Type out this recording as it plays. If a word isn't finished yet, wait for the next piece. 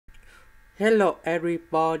Hello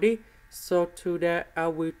everybody, so today I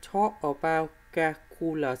will talk about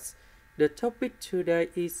calculus. The topic today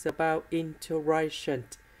is about integration.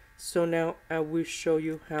 So now I will show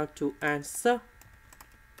you how to answer.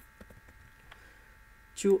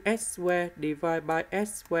 2x squared divided by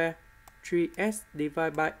x squared, 3x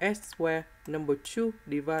divided by x squared, number 2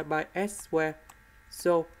 divided by x squared.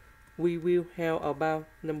 So we will have about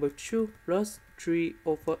number 2 plus 3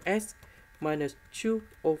 over x minus 2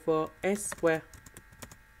 over x squared.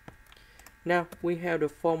 Now we have the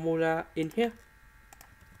formula in here.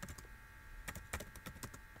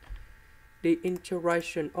 The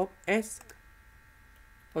integration of the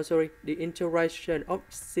integration of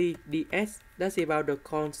c ds, that's about the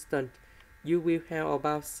constant. You will have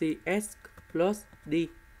about cs plus d.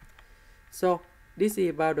 So this is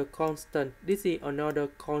about the constant. This is another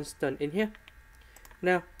constant in here.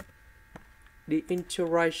 Now the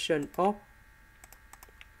integration of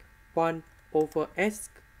 1 over s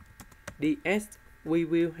ds, we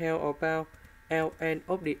will have about ln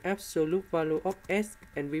of the absolute value of s,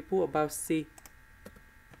 and we put about c.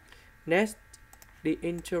 Next, the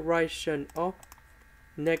integration of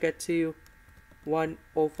negative 1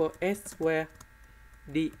 over s squared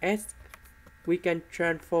ds, we can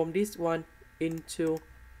transform this one into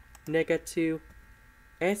negative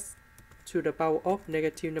s to the power of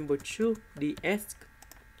negative number 2 ds.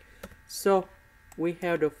 So we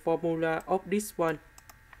have the formula of this one.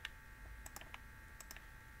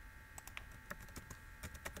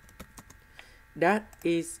 That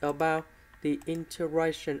is about the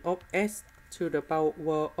integration of s to the power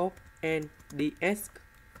of n ds.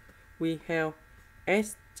 We have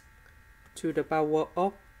s to the power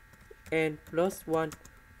of n plus 1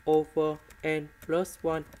 over n plus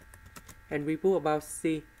 1, and we put about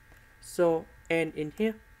c. So n in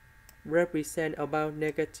here represent about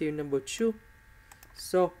negative number 2.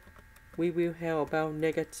 So we will have about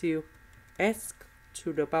negative s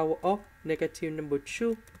to the power of negative number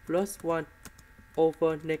 2 plus 1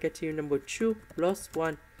 over negative number 2 plus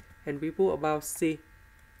 1, and we put about c.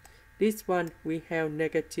 This one we have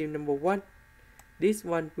negative number 1. This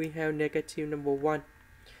one we have negative number 1.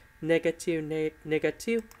 Negative,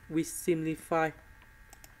 negative, we simplify.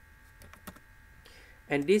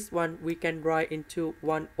 And this one we can write into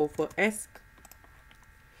 1 over s.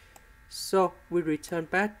 So we return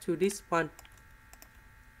back to this one.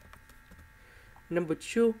 Number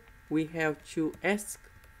 2, we have 2s.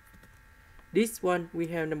 This one we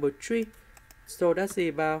have number 3. So that's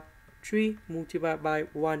about 3 multiplied by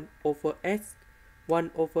 1 over s.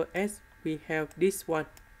 1 over s, we have this one.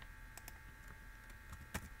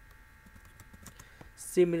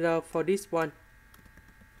 Similar for this one.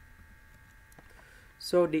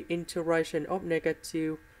 So the integration of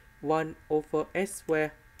negative 1 over s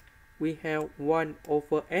squared, we have 1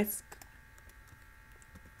 over s.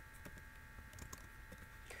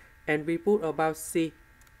 And we put about c.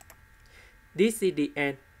 This is the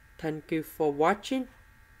end. Thank you for watching.